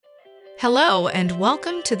Hello, and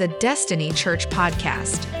welcome to the Destiny Church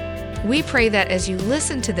podcast. We pray that as you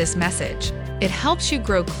listen to this message, it helps you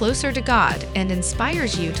grow closer to God and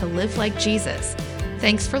inspires you to live like Jesus.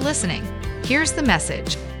 Thanks for listening. Here's the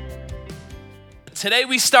message. Today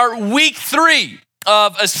we start week 3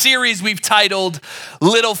 of a series we've titled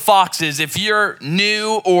Little Foxes. If you're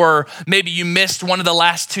new or maybe you missed one of the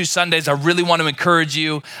last 2 Sundays, I really want to encourage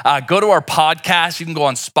you, go to our podcast. You can go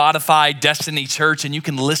on Spotify, Destiny Church, and you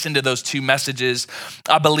can listen to those 2 messages.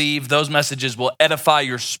 I believe those messages will edify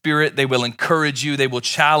your spirit. They will encourage you. They will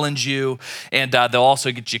challenge you, and they'll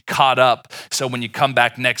also get you caught up. So when you come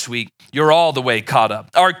back next week, you're all the way caught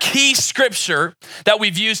up. Our key scripture that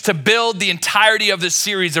we've used to build the entirety of this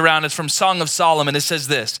series around is from Song of Solomon. It says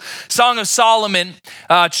this, Song of Solomon,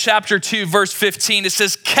 chapter 2, verse 15. It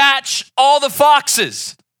says, catch all the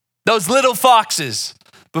foxes, those little foxes,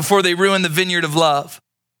 before they ruin the vineyard of love,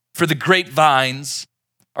 for the grapevines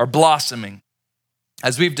are blossoming.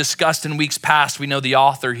 As we've discussed in weeks past, we know the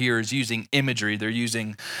author here is using imagery. They're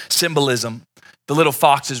using symbolism. The little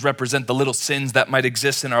foxes represent the little sins that might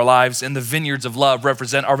exist in our lives, and the vineyards of love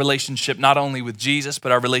represent our relationship not only with Jesus,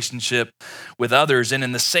 but our relationship with others. And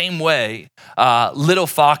in the same way, little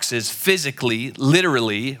foxes physically,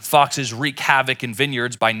 literally, foxes wreak havoc in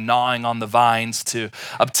vineyards by gnawing on the vines to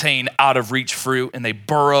obtain out-of-reach fruit, and they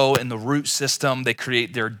burrow in the root system. They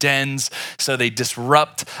create their dens, so they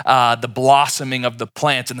disrupt the blossoming of the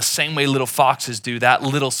plants. In the same way little foxes do that,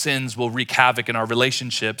 little sins will wreak havoc in our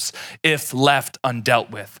relationships if left undealt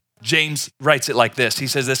with. James writes it like this. He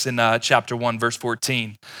says this in chapter 1, verse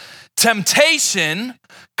 14. Temptation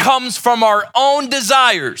comes from our own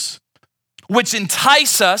desires, which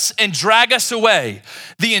entice us and drag us away.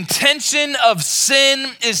 The intention of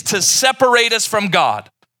sin is to separate us from God.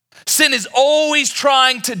 Sin is always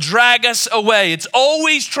trying to drag us away. It's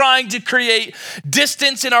always trying to create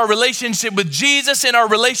distance in our relationship with Jesus, in our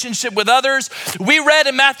relationship with others. We read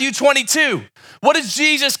in Matthew 22, what does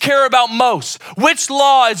Jesus care about most? Which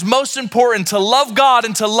law is most important? To love God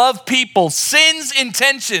and to love people. Sin's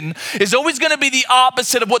intention is always going to be the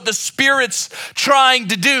opposite of what the Spirit's trying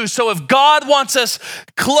to do. So if God wants us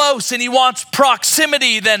close and he wants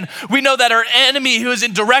proximity, then we know that our enemy who is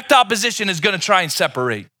in direct opposition is going to try and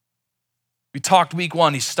separate. We talked week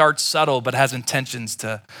 1, he starts subtle but has intentions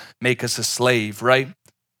to make us a slave, right?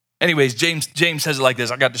 Anyways, James says it like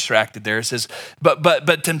this. I got distracted there. It says,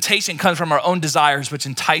 but temptation comes from our own desires, which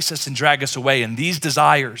entice us and drag us away. And these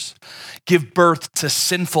desires give birth to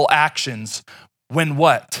sinful actions when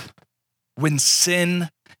what? When sin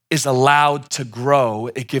is allowed to grow,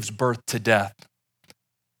 it gives birth to death.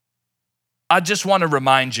 I just want to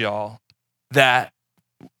remind y'all that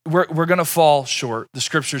we're going to fall short. The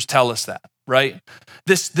scriptures tell us that, right?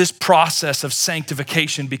 This process of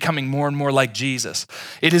sanctification, becoming more and more like Jesus,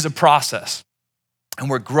 it is a process, and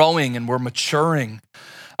we're growing and we're maturing.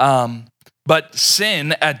 But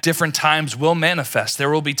sin at different times will manifest. There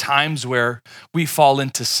will be times where we fall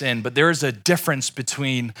into sin, but there is a difference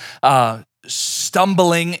between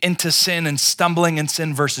stumbling into sin and stumbling in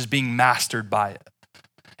sin versus being mastered by it.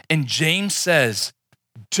 And James says,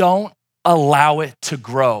 don't allow it to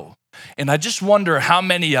grow. And I just wonder how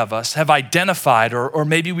many of us have identified, or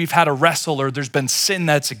maybe we've had a wrestle, or there's been sin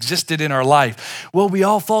that's existed in our life. Well, we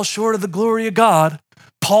all fall short of the glory of God.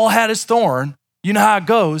 Paul had his thorn. You know how it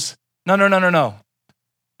goes. No.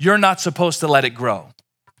 You're not supposed to let it grow.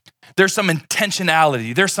 There's some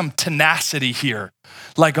intentionality. There's some tenacity here.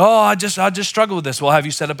 Like, I just struggle with this. Well, have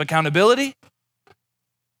you set up accountability?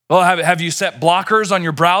 Well, have you set blockers on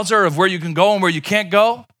your browser of where you can go and where you can't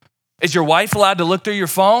go? Is your wife allowed to look through your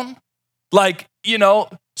phone?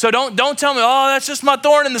 So don't tell me, that's just my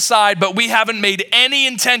thorn in the side, but we haven't made any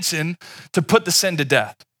intention to put the sin to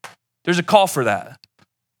death. There's a call for that.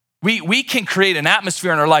 We can create an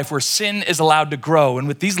atmosphere in our life where sin is allowed to grow. And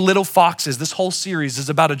with these little foxes, this whole series is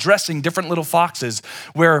about addressing different little foxes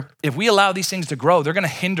where if we allow these things to grow, they're going to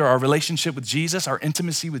hinder our relationship with Jesus, our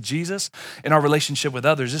intimacy with Jesus, and our relationship with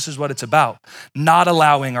others. This is what it's about, not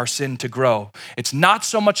allowing our sin to grow. It's not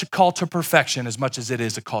so much a call to perfection as much as it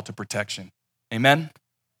is a call to protection. Amen?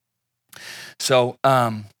 So,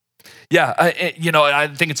 I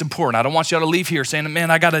think it's important. I don't want y'all to leave here saying,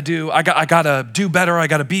 man, I gotta do better. I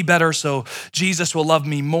gotta be better so Jesus will love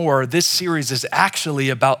me more. This series is actually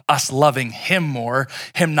about us loving him more,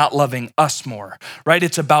 him not loving us more, right?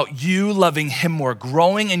 It's about you loving him more,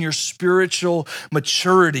 growing in your spiritual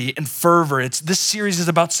maturity and fervor. This series is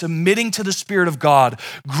about submitting to the Spirit of God,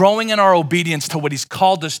 growing in our obedience to what he's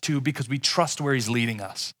called us to because we trust where he's leading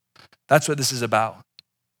us. That's what this is about.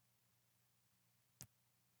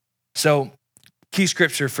 So Key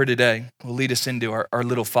scripture for today will lead us into our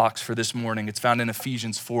little fox for this morning. It's found in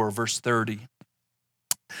Ephesians 4, verse 30.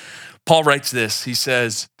 Paul writes this. He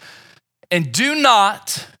says, "And do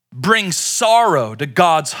not bring sorrow to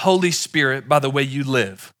God's Holy Spirit by the way you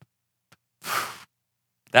live."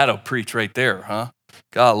 That'll preach right there, huh?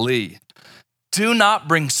 Golly. Do not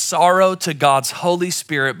bring sorrow to God's Holy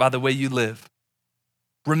Spirit by the way you live.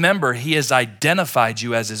 Remember, he has identified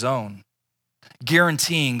you as his own,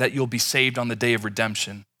 guaranteeing that you'll be saved on the day of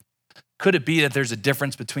redemption. Could it be that there's a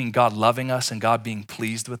difference between God loving us and God being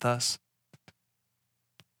pleased with us?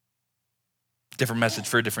 Different message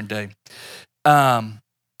for a different day.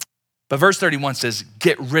 But verse 31 says,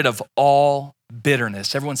 get rid of all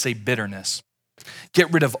bitterness. Everyone say bitterness.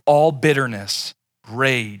 Get rid of all bitterness,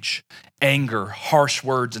 rage, anger, harsh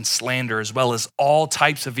words, and slander, as well as all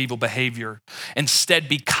types of evil behavior. Instead,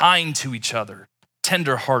 be kind to each other,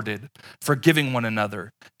 tenderhearted, forgiving one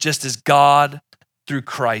another, just as God through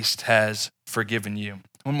Christ has forgiven you.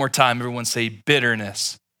 One more time, everyone say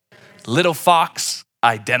bitterness. Little fox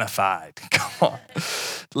identified. Come on.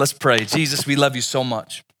 Let's pray. Jesus, we love you so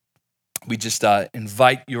much. We just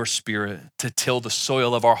invite your spirit to till the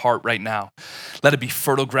soil of our heart right now. Let it be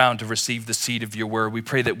fertile ground to receive the seed of your word. We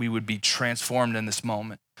pray that we would be transformed in this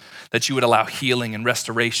moment, that you would allow healing and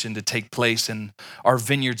restoration to take place in our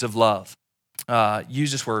vineyards of love.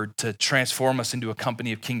 Use this word to transform us into a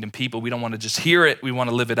company of kingdom people. We don't want to just hear it. We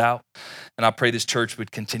want to live it out. And I pray this church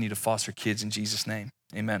would continue to foster kids in Jesus' name.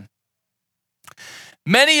 Amen.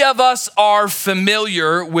 Many of us are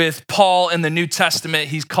familiar with Paul in the New Testament.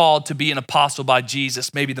 He's called to be an apostle by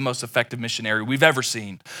Jesus, maybe the most effective missionary we've ever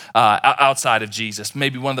seen outside of Jesus,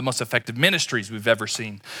 maybe one of the most effective ministries we've ever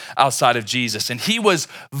seen outside of Jesus. And he was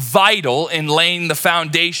vital in laying the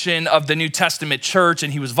foundation of the New Testament church,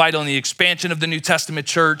 and he was vital in the expansion of the New Testament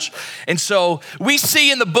church. And so we see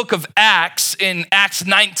in the book of Acts, in Acts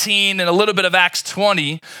 19 and a little bit of Acts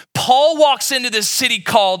 20, Paul walks into this city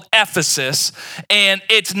called Ephesus, and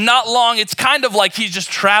it's not long. It's kind of like he's just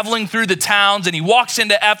traveling through the towns, and he walks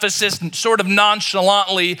into Ephesus sort of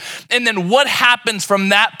nonchalantly. And then what happens from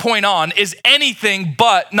that point on is anything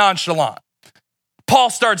but nonchalant. Paul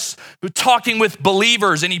starts talking with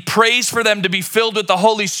believers, and he prays for them to be filled with the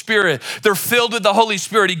Holy Spirit. They're filled with the Holy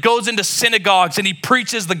Spirit. He goes into synagogues and he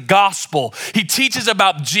preaches the gospel. He teaches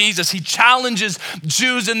about Jesus. He challenges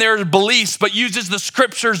Jews in their beliefs, but uses the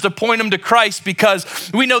scriptures to point them to Christ, because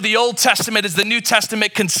we know the Old Testament is the New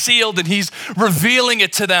Testament concealed, and he's revealing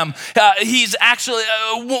it to them. He's actually,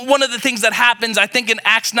 one of the things that happens, I think in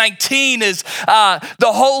Acts 19 is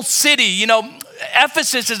the whole city,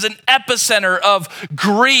 Ephesus is an epicenter of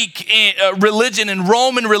Greek religion and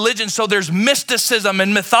Roman religion. So there's mysticism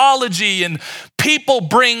and mythology, and people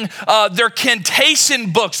bring their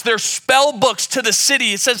cantation books, their spell books to the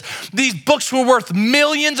city. It says these books were worth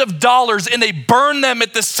millions of dollars, and they burn them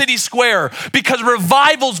at the city square because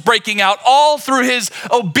revival's breaking out all through his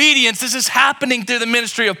obedience. This is happening through the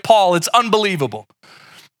ministry of Paul. It's unbelievable.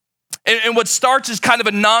 And what starts as kind of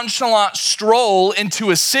a nonchalant stroll into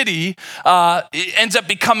a city ends up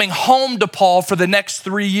becoming home to Paul for the next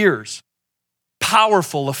 3 years.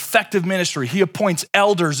 Powerful, effective ministry. He appoints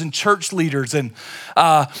elders and church leaders, and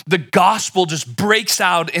the gospel just breaks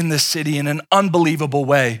out in the city in an unbelievable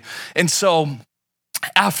way. And so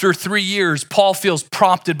after 3 years, Paul feels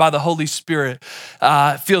prompted by the Holy Spirit,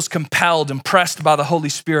 feels compelled, impressed by the Holy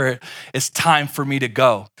Spirit. It's time for me to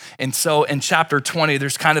go. And so in chapter 20,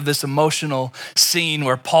 there's kind of this emotional scene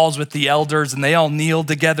where Paul's with the elders, and they all kneel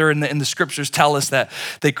together, and the scriptures tell us that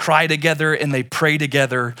they cry together and they pray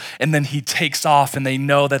together, and then he takes off, and they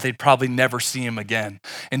know that they'd probably never see him again.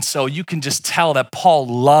 And so you can just tell that Paul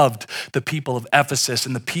loved the people of Ephesus,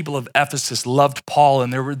 and the people of Ephesus loved Paul,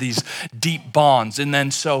 and there were these deep bonds. And then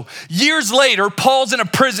so years later, Paul's in a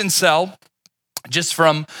prison cell. Just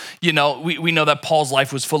from, we know that Paul's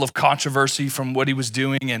life was full of controversy from what he was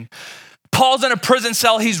doing. And Paul's in a prison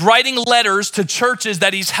cell. He's writing letters to churches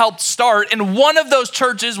that he's helped start. And one of those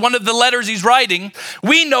churches, one of the letters he's writing,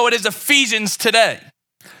 we know it as Ephesians today.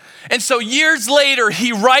 And so years later,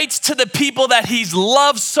 he writes to the people that he's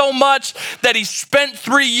loved so much, that he spent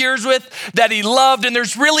 3 years with, that he loved. And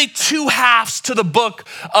there's really two halves to the book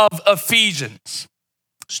of Ephesians.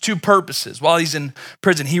 There's two purposes. While he's in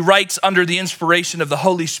prison, he writes under the inspiration of the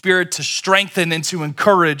Holy Spirit to strengthen and to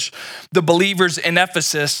encourage the believers in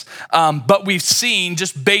Ephesus. But we've seen,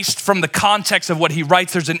 just based from the context of what he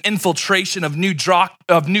writes, there's an infiltration of new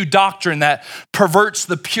doctrine that perverts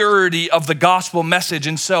the purity of the gospel message.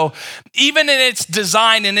 And so even in its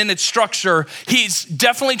design and in its structure, he's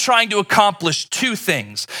definitely trying to accomplish two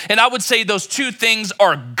things. And I would say those two things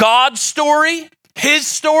are God's story his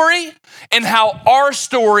story and how our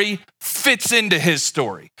story fits into his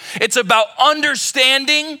story. It's about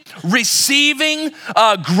understanding, receiving,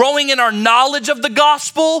 growing in our knowledge of the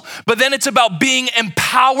gospel, but then it's about being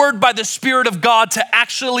empowered by the Spirit of God to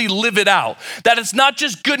actually live it out. That it's not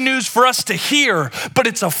just good news for us to hear, but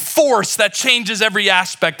it's a force that changes every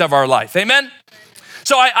aspect of our life. Amen?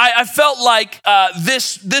 So I felt like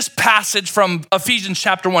this passage from Ephesians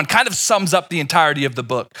chapter 1 kind of sums up the entirety of the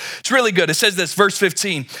book. It's really good. It says this, verse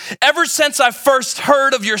 15. Ever since I first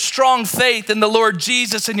heard of your strong faith in the Lord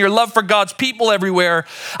Jesus and your love for God's people everywhere,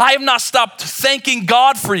 I have not stopped thanking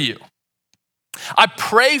God for you. I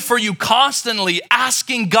pray for you constantly,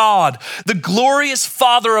 asking God, the glorious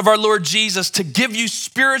Father of our Lord Jesus, to give you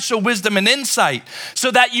spiritual wisdom and insight so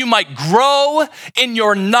that you might grow in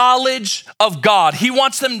your knowledge of God. He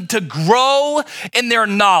wants them to grow in their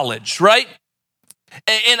knowledge, right?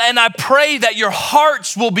 And I pray that your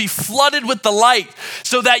hearts will be flooded with the light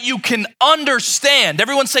so that you can understand.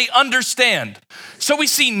 Everyone say understand. So we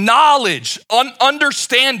see knowledge,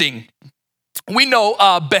 understanding. We know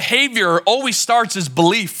behavior always starts as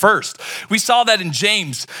belief first. We saw that in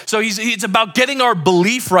James. So it's about getting our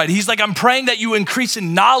belief right. He's like, I'm praying that you increase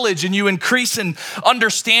in knowledge and you increase in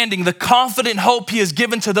understanding the confident hope he has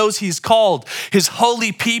given to those he's called, his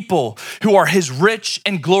holy people who are his rich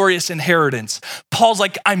and glorious inheritance. Paul's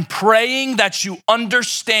like, I'm praying that you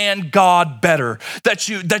understand God better, that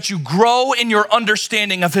you grow in your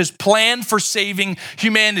understanding of his plan for saving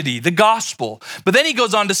humanity, the gospel. But then he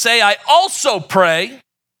goes on to say, I also pray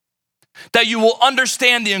that you will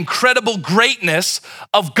understand the incredible greatness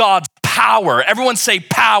of God's power. Everyone say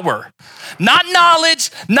power. Not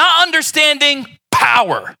knowledge, not understanding,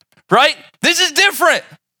 power, right? This is different.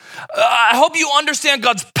 I hope you understand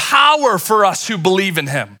God's power for us who believe in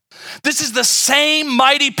him. This is the same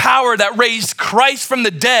mighty power that raised Christ from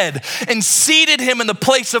the dead and seated him in the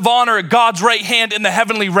place of honor at God's right hand in the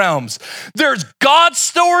heavenly realms. There's God's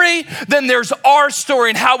story, then there's our story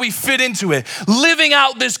and how we fit into it, living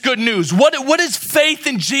out this good news. What is faith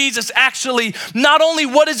in Jesus actually? Not only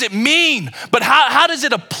what does it mean, but how does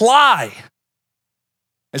it apply?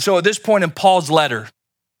 And so at this point in Paul's letter,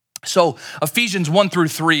 so Ephesians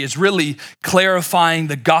 1-3 is really clarifying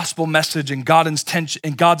the gospel message and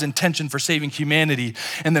God's intention for saving humanity.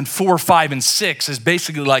 And then 4, 5, and 6 is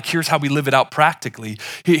basically like, here's how we live it out practically.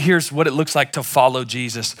 Here's what it looks like to follow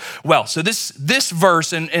Jesus well. So this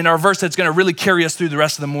verse and our verse that's gonna really carry us through the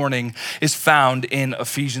rest of the morning is found in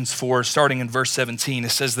Ephesians 4, starting in verse 17. It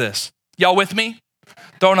says this. Y'all with me?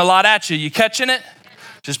 Throwing a lot at you. You catching it?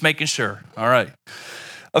 Just making sure. All right.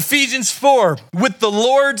 Ephesians 4, with the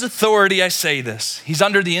Lord's authority, I say this. He's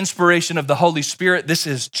under the inspiration of the Holy Spirit. This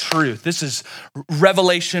is truth. This is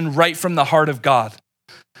revelation right from the heart of God.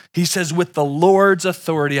 He says, with the Lord's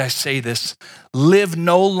authority, I say this, live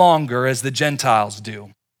no longer as the Gentiles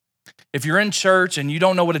do. If you're in church and you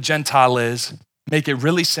don't know what a Gentile is, make it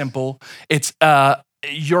really simple. It's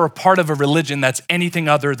you're a part of a religion that's anything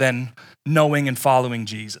other than knowing and following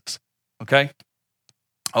Jesus, okay?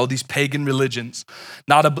 Oh, these pagan religions,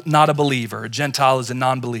 not a believer. A Gentile is a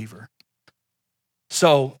non-believer.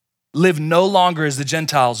 So live no longer as the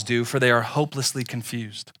Gentiles do, for they are hopelessly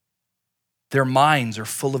confused. Their minds are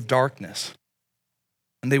full of darkness,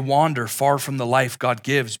 and they wander far from the life God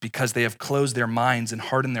gives because they have closed their minds and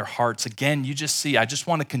hardened their hearts. Again, you just see, I just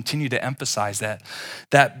want to continue to emphasize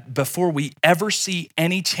that before we ever see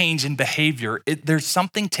any change in behavior, there's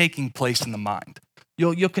something taking place in the mind.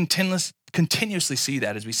 You'll continuously see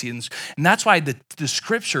that as we see it. And that's why the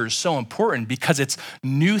scripture is so important, because it's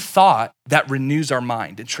new thought that renews our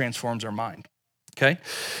mind. It transforms our mind, okay?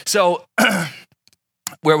 So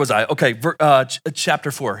where was I? Okay, chapter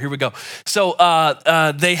 4, here we go. So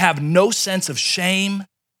they have no sense of shame.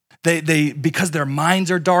 They because their minds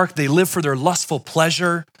are dark, they live for their lustful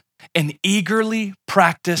pleasure and eagerly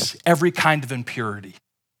practice every kind of impurity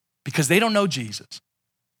because they don't know Jesus.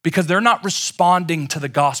 Because they're not responding to the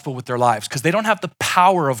gospel with their lives, because they don't have the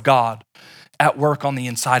power of God at work on the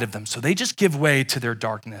inside of them. So they just give way to their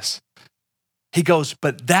darkness. He goes,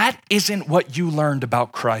 but that isn't what you learned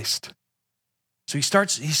about Christ. So he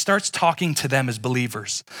starts talking to them as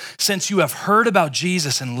believers. Since you have heard about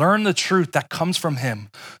Jesus and learned the truth that comes from him,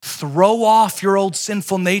 throw off your old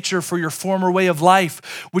sinful nature for your former way of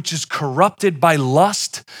life, which is corrupted by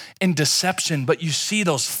lust and deception. But you see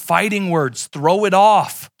those fighting words, throw it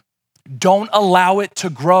off. Don't allow it to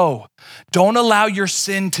grow. Don't allow your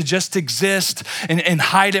sin to just exist and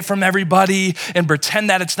hide it from everybody and pretend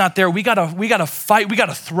that it's not there. We gotta fight. We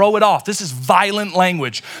gotta throw it off. This is violent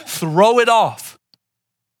language. Throw it off.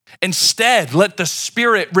 Instead, let the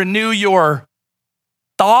Spirit renew your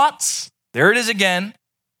thoughts There it is again.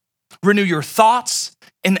 Renew your thoughts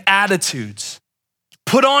and attitudes.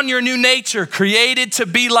 Put on your new nature, created to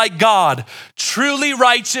be like God, truly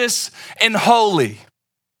righteous and holy.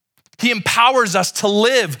 He empowers us to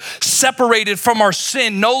live separated from our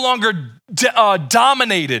sin, no longer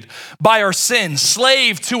dominated by our sin,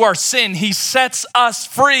 slave to our sin. He sets us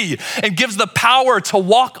free and gives the power to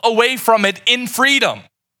walk away from it in freedom.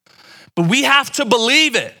 But we have to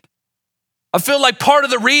believe it. I feel like part of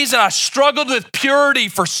the reason I struggled with purity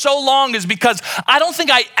for so long is because I don't think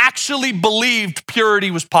I actually believed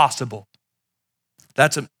purity was possible.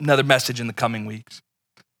 That's another message in the coming weeks.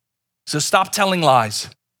 So stop telling lies.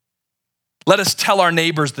 Let us tell our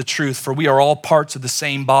neighbors the truth, for we are all parts of the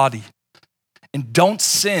same body. And don't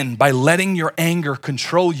sin by letting your anger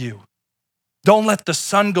control you. Don't let the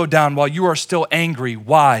sun go down while you are still angry.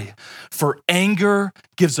 Why? For anger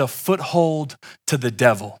gives a foothold to the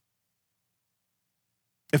devil.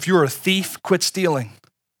 If you're a thief, quit stealing.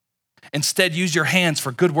 Instead, use your hands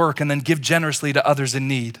for good work and then give generously to others in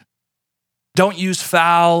need. Don't use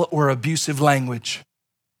foul or abusive language.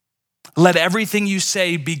 Let everything you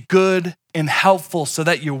say be good and helpful so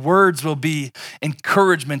that your words will be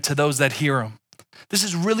encouragement to those that hear them. This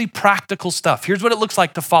is really practical stuff. Here's what it looks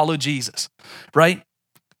like to follow Jesus, right?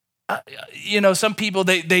 Some people,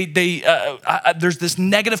 there's this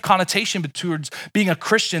negative connotation towards being a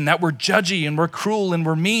Christian, that we're judgy and we're cruel and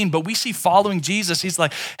we're mean, but we see following Jesus, he's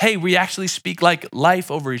like, hey, we actually speak like life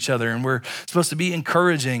over each other and we're supposed to be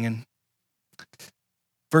encouraging. And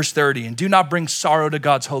verse 30, and do not bring sorrow to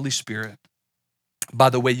God's Holy Spirit by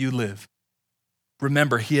the way you live.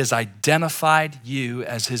 Remember, he has identified you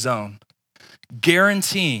as his own,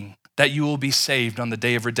 guaranteeing that you will be saved on the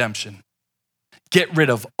day of redemption. Get rid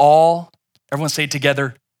of all, everyone say it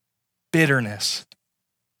together, bitterness.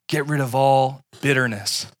 Get rid of all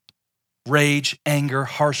bitterness, rage, anger,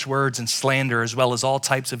 harsh words, and slander, as well as all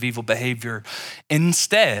types of evil behavior.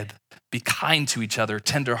 Instead, be kind to each other,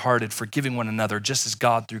 tenderhearted, forgiving one another, just as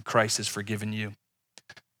God through Christ has forgiven you.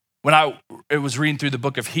 When I was reading through the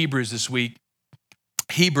book of Hebrews this week,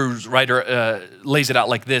 Hebrews writer lays it out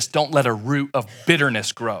like this: don't let a root of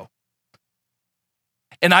bitterness grow.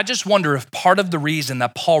 And I just wonder if part of the reason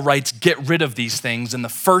that Paul writes, get rid of these things, and the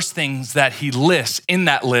first things that he lists in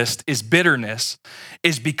that list is bitterness,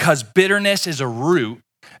 is because bitterness is a root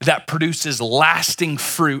that produces lasting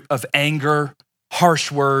fruit of anger,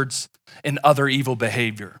 harsh words, and other evil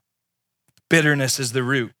behavior. Bitterness is the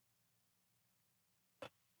root.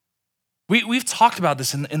 We've talked about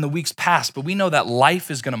this in the weeks past, but we know that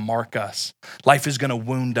life is going to mark us. Life is going to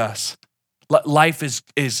wound us. Life is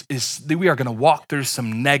we are going to walk through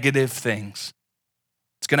some negative things.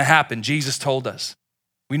 It's going to happen. Jesus told us.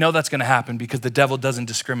 We know that's going to happen because the devil doesn't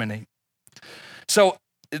discriminate. So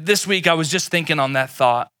this week I was just thinking on that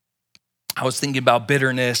thought. I was thinking about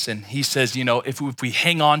bitterness, and he says, if we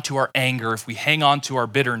hang on to our anger, if we hang on to our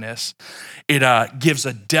bitterness, it gives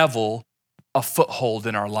a devil a foothold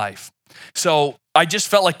in our life. So I just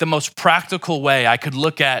felt like the most practical way I could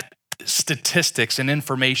look at statistics and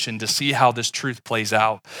information to see how this truth plays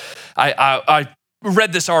out. I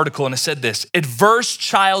read this article and it said this: adverse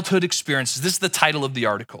childhood experiences. This is the title of the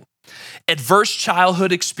article. Adverse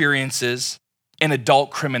childhood experiences and adult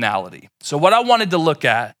criminality. So what I wanted to look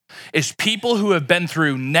at is people who have been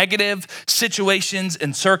through negative situations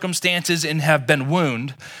and circumstances and have been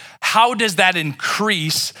wounded. How does that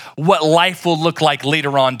increase what life will look like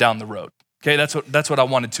later on down the road? Okay, that's what I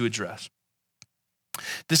wanted to address.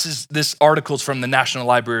 This article is from the National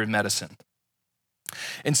Library of Medicine.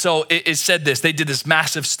 And so it said this: they did this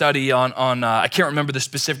massive study on I can't remember the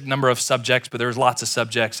specific number of subjects, but there was lots of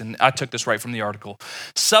subjects, and I took this right from the article.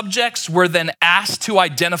 Subjects were then asked to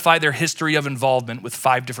identify their history of involvement with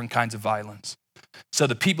 5 different kinds of violence. So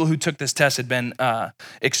the people who took this test had been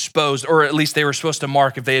exposed, or at least they were supposed to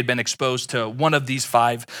mark if they had been exposed to one of these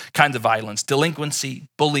 5 kinds of violence: delinquency,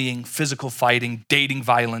 bullying, physical fighting, dating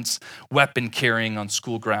violence, weapon carrying on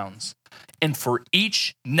school grounds. And for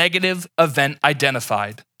each negative event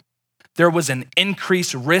identified, there was an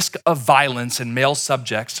increased risk of violence in male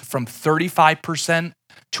subjects from 35%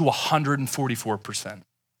 to 144%.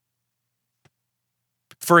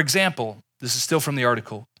 For example, this is still from the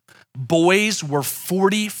article, boys were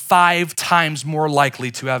 45 times more likely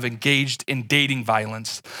to have engaged in dating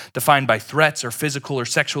violence, defined by threats or physical or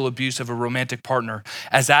sexual abuse of a romantic partner,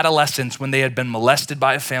 as adolescents when they had been molested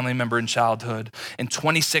by a family member in childhood, and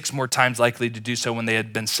 26 more times likely to do so when they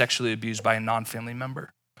had been sexually abused by a non-family member.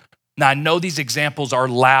 Now, I know these examples are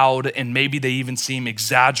loud and maybe they even seem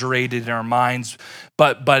exaggerated in our minds,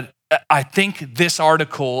 but I think this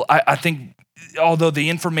article, I think although the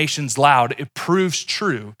information's loud, it proves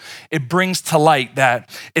true. It brings to light that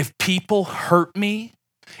if people hurt me,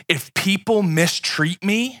 if people mistreat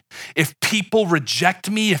me, if people reject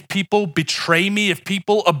me, if people betray me, if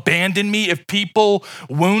people abandon me, if people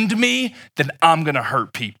wound me, then I'm gonna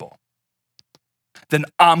hurt people. Then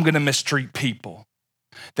I'm gonna mistreat people.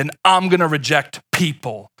 Then I'm gonna reject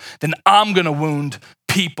people. Then I'm gonna wound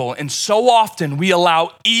people. And so often we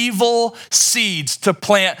allow evil seeds to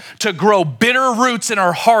plant, to grow bitter roots in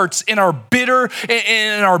our hearts, in our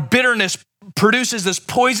bitterness produces this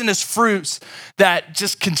poisonous fruits that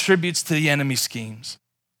just contributes to the enemy's schemes.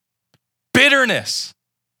 Bitterness.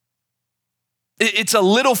 It's a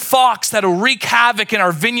little fox that'll wreak havoc in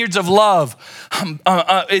our vineyards of love.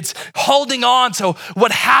 It's holding on to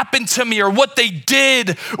what happened to me or what they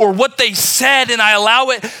did or what they said, and I allow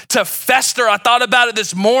it to fester. I thought about it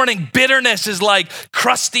this morning. Bitterness is like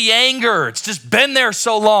crusty anger. It's just been there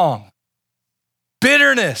so long.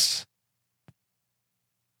 Bitterness.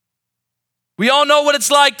 We all know what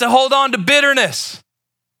it's like to hold on to bitterness,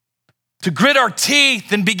 to grit our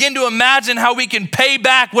teeth and begin to imagine how we can pay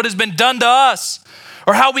back what has been done to us,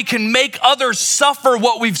 or how we can make others suffer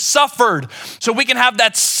what we've suffered, so we can have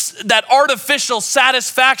that artificial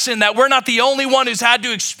satisfaction that we're not the only one who's had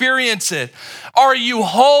to experience it. Are you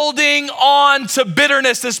holding on to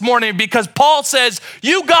bitterness this morning? Because Paul says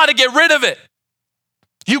you got to get rid of it.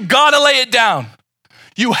 You got to lay it down.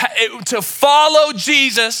 To follow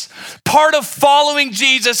Jesus, part of following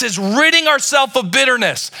Jesus is ridding ourselves of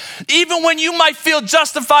bitterness. Even when you might feel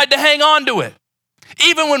justified to hang on to it.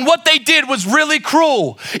 Even when what they did was really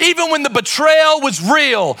cruel. Even when the betrayal was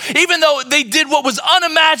real. Even though they did what was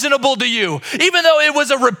unimaginable to you. Even though it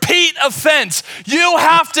was a repeat offense. You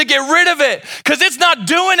have to get rid of it because it's not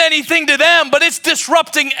doing anything to them, but it's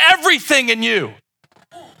disrupting everything in you.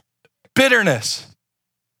 Bitterness.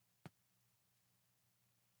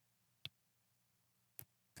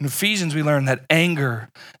 In Ephesians, we learn that anger,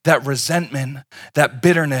 that resentment, that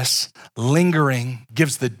bitterness, lingering,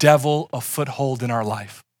 gives the devil a foothold in our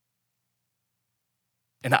life.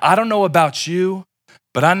 And I don't know about you,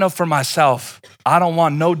 but I know for myself, I don't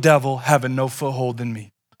want no devil having no foothold in me.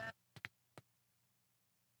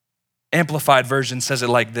 Amplified version says it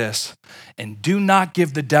like this: and do not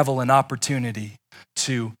give the devil an opportunity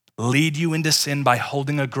to lead you into sin by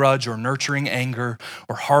holding a grudge or nurturing anger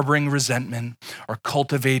or harboring resentment or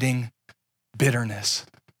cultivating bitterness.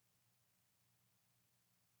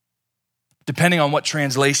 Depending on what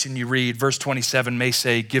translation you read, verse 27 may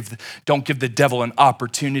say, don't give the devil an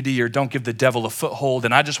opportunity or don't give the devil a foothold.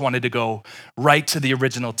 And I just wanted to go right to the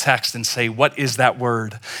original text and say, what is that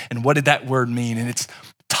word? And what did that word mean? And it's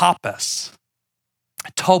tapas,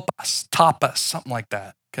 something like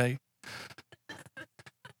that, okay?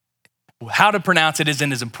 How to pronounce it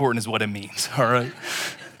isn't as important as what it means, all right?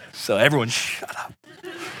 So everyone shut up,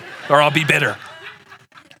 or I'll be bitter.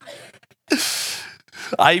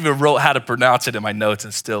 I even wrote how to pronounce it in my notes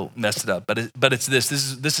and still messed it up, but it's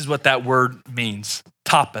this is what that word means,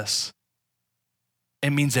 tapas.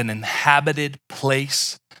 It means an inhabited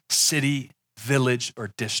place, city, village,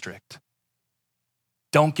 or district.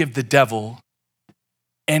 Don't give the devil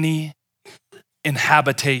any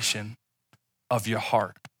inhabitation of your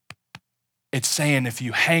heart. It's saying if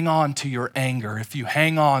you hang on to your anger, if you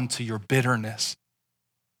hang on to your bitterness,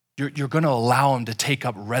 you're going to allow him to take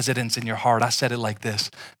up residence in your heart. I said it like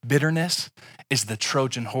this: bitterness is the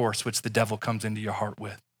Trojan horse which the devil comes into your heart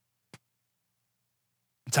with.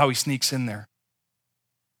 It's how he sneaks in there.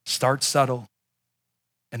 Start subtle,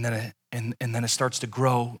 and then it starts to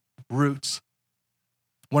grow roots.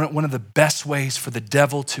 One of the best ways for the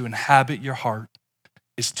devil to inhabit your heart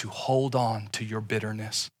is to hold on to your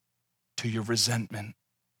bitterness, to your resentment,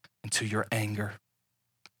 and to your anger.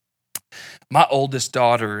 My oldest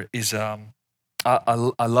daughter is, I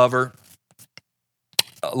love her.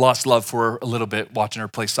 I lost love for her a little bit watching her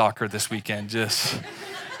play soccer this weekend.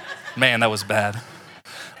 Man, that was bad.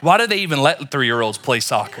 Why do they even let 3-year-olds play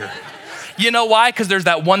soccer? You know why? Because there's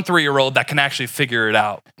that one 3-year-old that can actually figure it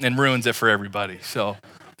out and ruins it for everybody. So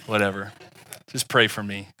whatever, just pray for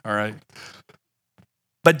me, all right?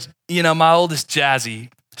 But my oldest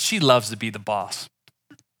Jazzy, she loves to be the boss.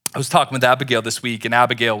 I was talking with Abigail this week, and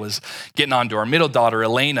Abigail was getting on to our middle daughter,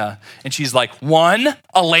 Elena, and she's like, 1,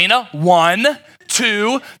 Elena, 1,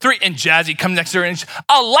 2, 3, and Jazzy comes next to her and she's,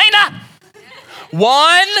 Elena,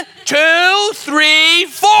 1, 2, 3,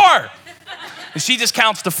 4. And she just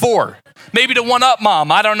counts to 4. Maybe to one up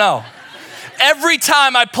mom, I don't know. Every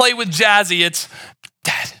time I play with Jazzy, it's,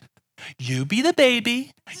 Dad, you be the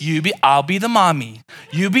baby, I'll be the mommy.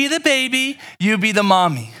 You be the baby, you be the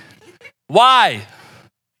mommy. Why?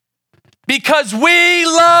 Because we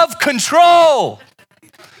love control.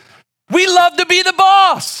 We love to be the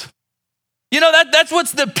boss. You know, that's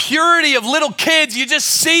what's the purity of little kids. You just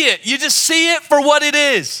see it. You just see it for what it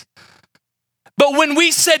is. But when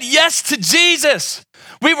we said yes to Jesus,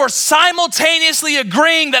 we were simultaneously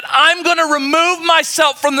agreeing that I'm going to remove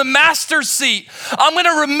myself from the master's seat. I'm going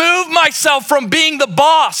to remove myself from being the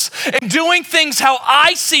boss and doing things how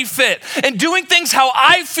I see fit and doing things how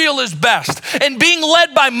I feel is best and being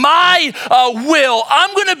led by my will.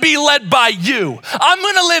 I'm going to be led by you. I'm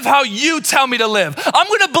going to live how you tell me to live. I'm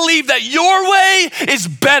going to believe that your way is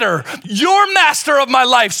better. You're master of my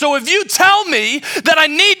life. So if you tell me that I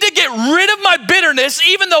need to get rid of my bitterness,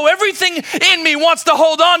 even though everything in me wants to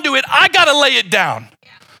hold on to it, I got to lay it down.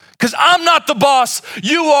 Because I'm not the boss,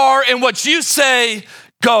 you are, and what you say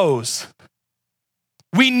goes.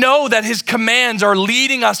 We know that his commands are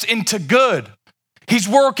leading us into good. He's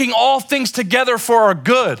working all things together for our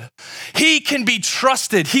good. He can be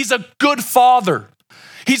trusted. He's a good father.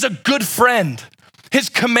 He's a good friend. His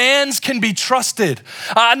commands can be trusted.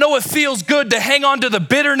 I know it feels good to hang on to the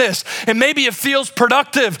bitterness, and maybe it feels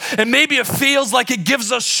productive, and maybe it feels like it gives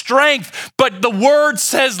us strength, but the word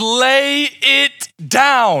says lay it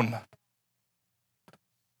down.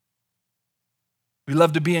 We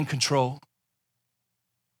love to be in control.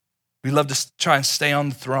 We love to try and stay on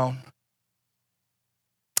the throne.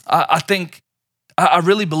 I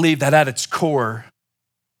really believe that at its core,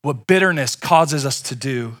 what bitterness causes us to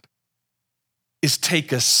do is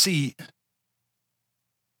take a seat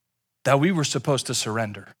that we were supposed to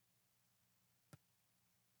surrender.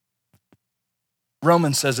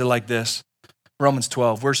 Romans says it like this. Romans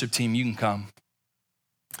 12, worship team, you can come.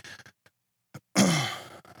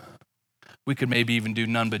 We could maybe even do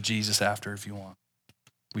none but Jesus after if you want.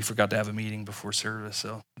 We forgot to have a meeting before service,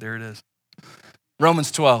 so there it is.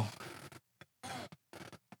 Romans 12.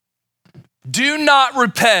 Do not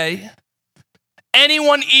repay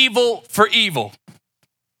anyone evil for evil.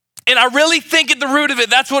 And I really think at the root of it,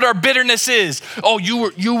 that's what our bitterness is. Oh,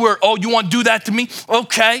 you want to do that to me?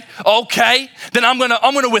 Okay. Then I'm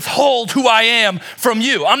gonna withhold who I am from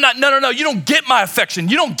you. I'm not, no, you don't get my affection.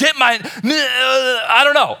 You don't get my, I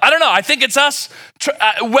don't know. I think it's us,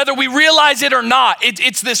 whether we realize it or not,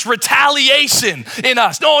 it's this retaliation in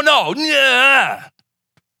us. No.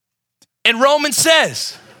 And Romans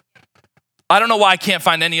says, I don't know why I can't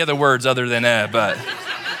find any other words other than but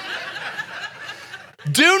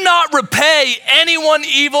do not repay anyone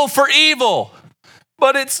evil for evil.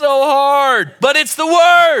 But it's so hard. But it's the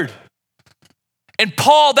word. And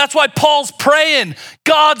Paul, that's why Paul's praying.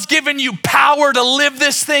 God's given you power to live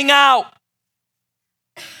this thing out.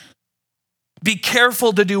 Be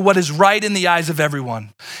careful to do what is right in the eyes of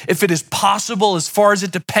everyone. If it is possible, as far as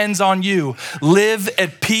it depends on you, live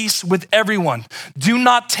at peace with everyone. Do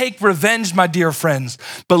not take revenge, my dear friends,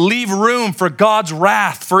 but leave room for God's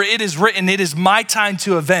wrath, for it is written, it is my time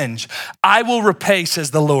to avenge. I will repay,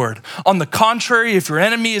 says the Lord. On the contrary, if your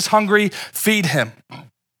enemy is hungry, feed him.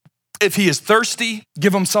 If he is thirsty,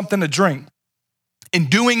 give him something to drink. In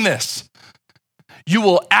doing this, you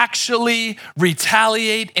will actually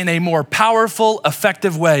retaliate in a more powerful,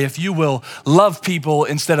 effective way if you will love people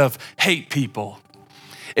instead of hate people.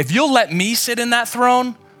 If you'll let me sit in that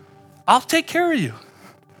throne, I'll take care of you.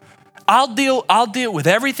 I'll deal with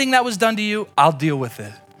everything that was done to you. I'll deal with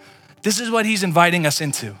it. This is what he's inviting us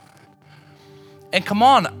into. And come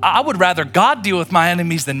on, I would rather God deal with my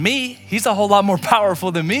enemies than me. He's a whole lot more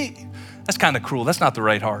powerful than me. That's kind of cruel. That's not the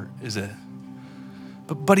right heart, is it?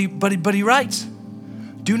 But he writes,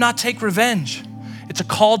 do not take revenge. It's a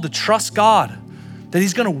call to trust God, that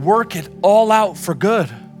he's gonna work it all out for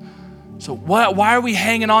good. So why are we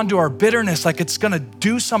hanging on to our bitterness like it's gonna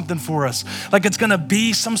do something for us, like it's gonna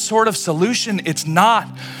be some sort of solution? It's not.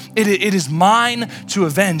 It is mine to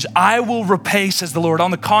avenge. I will repay, says the Lord.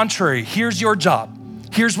 On the contrary, here's your job.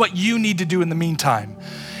 Here's what you need to do in the meantime.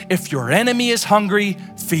 If your enemy is hungry,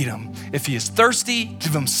 feed him. If he is thirsty,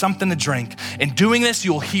 give him something to drink. In doing this,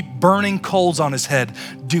 you'll heap burning coals on his head.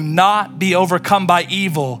 Do not be overcome by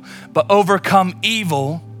evil, but overcome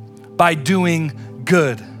evil by doing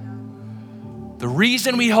good. The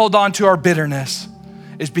reason we hold on to our bitterness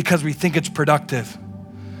is because we think it's productive.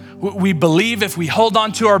 We believe if we hold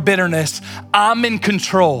on to our bitterness, I'm in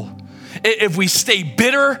control. If we stay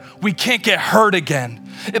bitter, we can't get hurt again.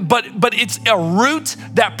 But it's a root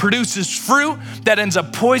that produces fruit that ends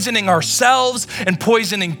up poisoning ourselves and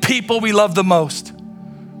poisoning people we love the most.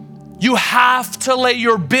 You have to lay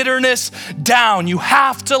your bitterness down. You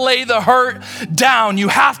have to lay the hurt down. You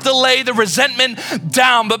have to lay the resentment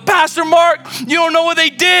down. But Pastor Mark, you don't know what they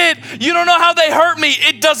did. You don't know how they hurt me.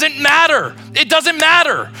 It doesn't matter. It doesn't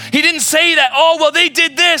matter. He didn't say that, oh, well, they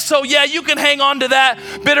did this, so yeah, you can hang on to that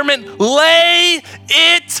bitterment. Lay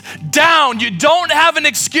it down. You don't have an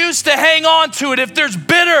excuse to hang on to it. If there's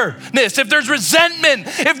bitterness, if there's resentment,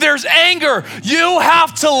 if there's anger, you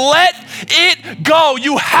have to let it go.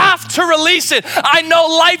 You have to release it. I know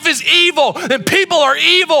life is evil and people are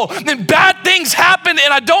evil and bad things happen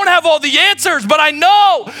and I don't have all the answers, but I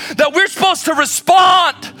know that we're supposed to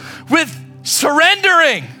respond with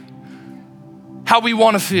surrendering how we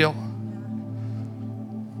want to feel.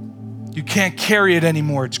 You can't carry it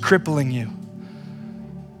anymore. It's crippling you.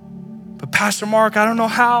 But Pastor Mark, I don't know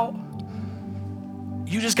how.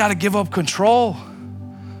 You just got to give up control.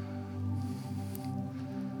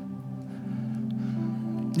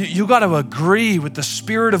 You got to agree with the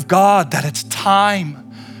Spirit of God that it's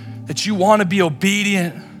time, that you want to be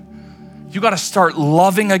obedient. You got to start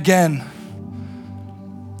loving again.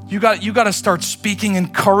 You got to start speaking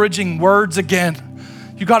encouraging words again.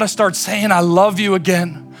 You got to start saying, I love you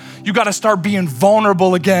again. You got to start being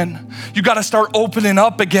vulnerable again. You got to start opening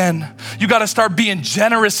up again. You got to start being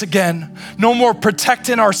generous again. No more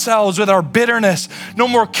protecting ourselves with our bitterness. No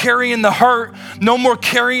more carrying the hurt. No more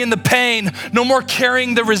carrying the pain. No more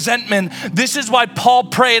carrying the resentment. This is why Paul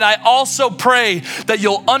prayed. I also pray that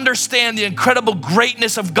you'll understand the incredible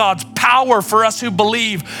greatness of God's power for us who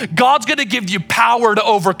believe. God's going to give you power to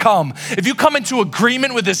overcome. If you come into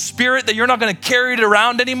agreement with His Spirit that you're not going to carry it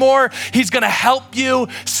around anymore, He's going to help you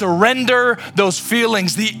surrender those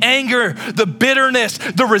feelings, the anger, the bitterness,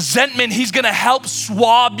 the resentment. He's going to help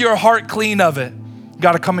swab your heart clean of it. You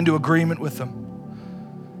got to come into agreement with Him.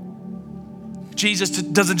 Jesus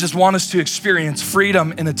doesn't just want us to experience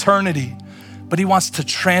freedom in eternity, but He wants to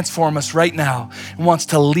transform us right now. He wants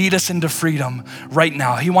to lead us into freedom right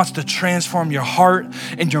now. He wants to transform your heart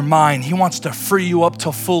and your mind. He wants to free you up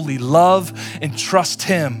to fully love and trust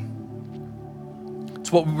Him.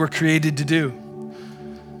 It's what we were created to do.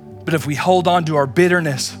 But if we hold on to our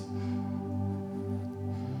bitterness,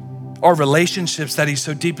 our relationships that He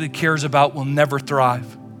so deeply cares about will never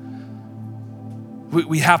thrive.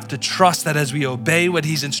 We have to trust that as we obey what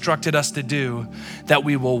He's instructed us to do, that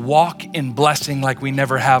we will walk in blessing like we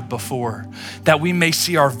never have before, that we may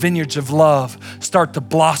see our vineyards of love start to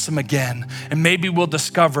blossom again. And maybe we'll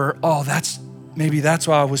discover, maybe that's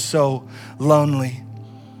why I was so lonely.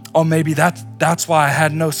 Oh, maybe that's why I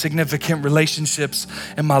had no significant relationships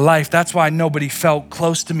in my life. That's why nobody felt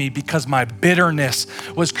close to me, because my bitterness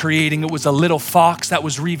was creating, it was a little fox that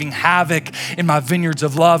was wreaking havoc in my vineyards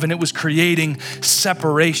of love, and it was creating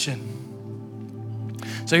separation.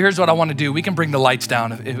 So here's what I want to do. We can bring the lights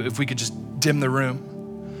down if we could just dim the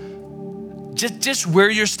room. Just where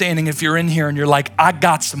you're standing, if you're in here and you're like, I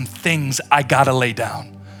got some things I gotta lay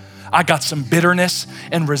down. I got some bitterness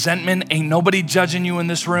and resentment. Ain't nobody judging you in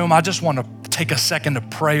this room. I just want to take a second to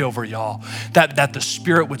pray over y'all, that the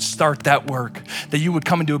Spirit would start that work, that you would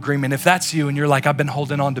come into agreement. If that's you and you're like, I've been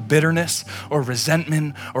holding on to bitterness or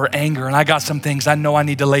resentment or anger, and I got some things I know I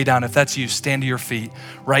need to lay down. If that's you, stand to your feet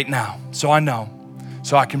right now. So I know,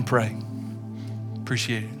 so I can pray.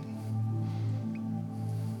 Appreciate it.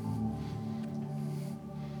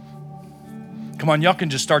 Come on, y'all can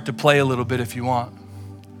just start to play a little bit if you want.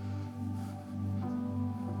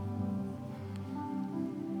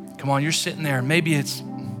 Come on, you're sitting there. Maybe it's,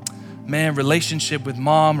 relationship with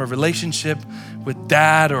mom, or relationship with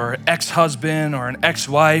dad, or ex-husband, or an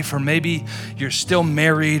ex-wife, or maybe you're still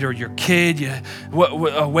married, or your kid,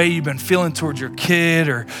 a way you've been feeling towards your kid,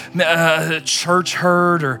 or church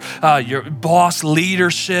hurt, or your boss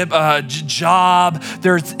leadership, job.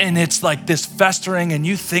 And it's like this festering, and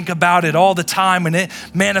you think about it all the time, and it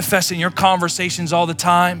manifests in your conversations all the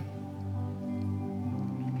time.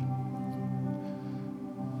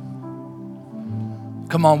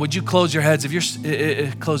 Come on, would you close your heads? If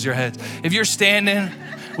you're close your heads. If you're standing,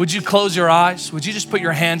 would you close your eyes? Would you just put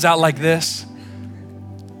your hands out like this?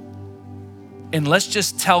 And let's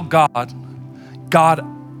just tell God,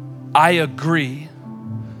 I agree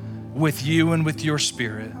with you and with your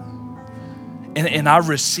Spirit. And I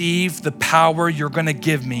receive the power you're gonna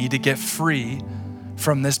give me to get free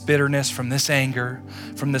from this bitterness, from this anger,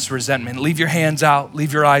 from this resentment. Leave your hands out,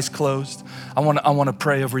 leave your eyes closed. I want to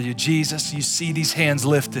pray over you. Jesus, you see these hands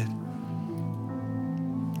lifted.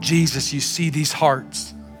 Jesus, you see these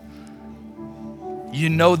hearts. You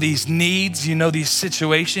know these needs, you know these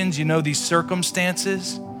situations, you know these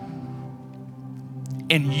circumstances.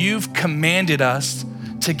 And you've commanded us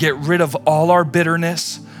to get rid of all our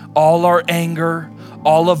bitterness, all our anger,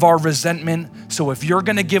 all of our resentment. So if you're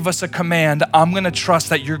gonna give us a command, I'm gonna trust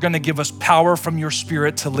that you're gonna give us power from your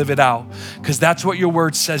Spirit to live it out, because that's what your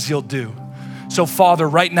word says you'll do. So Father,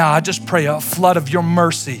 right now, I just pray a flood of your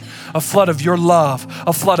mercy, a flood of your love,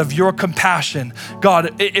 a flood of your compassion.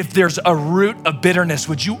 God, if there's a root of bitterness,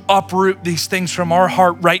 would you uproot these things from our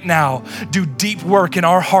heart right now? Do deep work in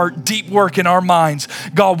our heart, deep work in our minds.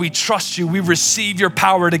 God, we trust you. We receive your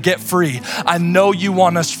power to get free. I know you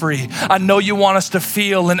want us free. I know you want us to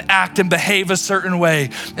feel and act and behave a certain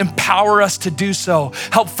way. Empower us to do so.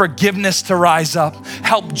 Help forgiveness to rise up.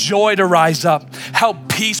 Help joy to rise up. Help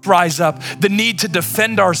peace rise up. The need to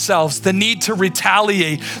defend ourselves, the need to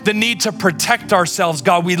retaliate, the need to protect ourselves.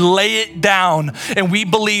 God, we lay it down and we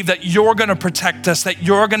believe that you're gonna protect us, that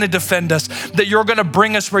you're gonna defend us, that you're gonna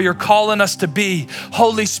bring us where you're calling us to be.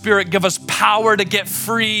 Holy Spirit, give us power to get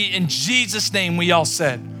free. In Jesus' name, we all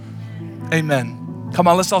said, amen. Come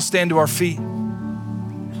on, let's all stand to our feet.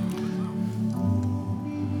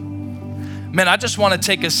 Man, I just wanna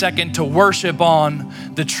take a second to worship on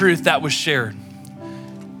the truth that was shared.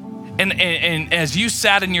 And as you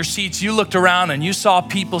sat in your seats, you looked around and you saw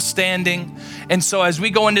people standing. And so as we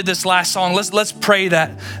go into this last song, let's pray that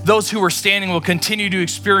those who are standing will continue to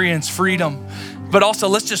experience freedom. But also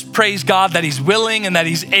let's just praise God that he's willing and that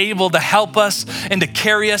he's able to help us and to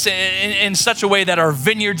carry us in such a way that our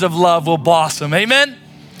vineyards of love will blossom. Amen?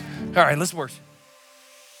 All right, let's worship.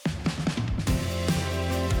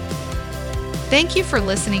 Thank you for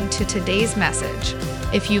listening to today's message.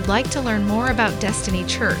 If you'd like to learn more about Destiny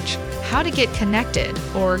Church, how to get connected,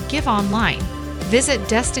 or give online, visit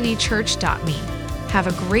destinychurch.me. Have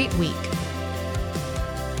a great week.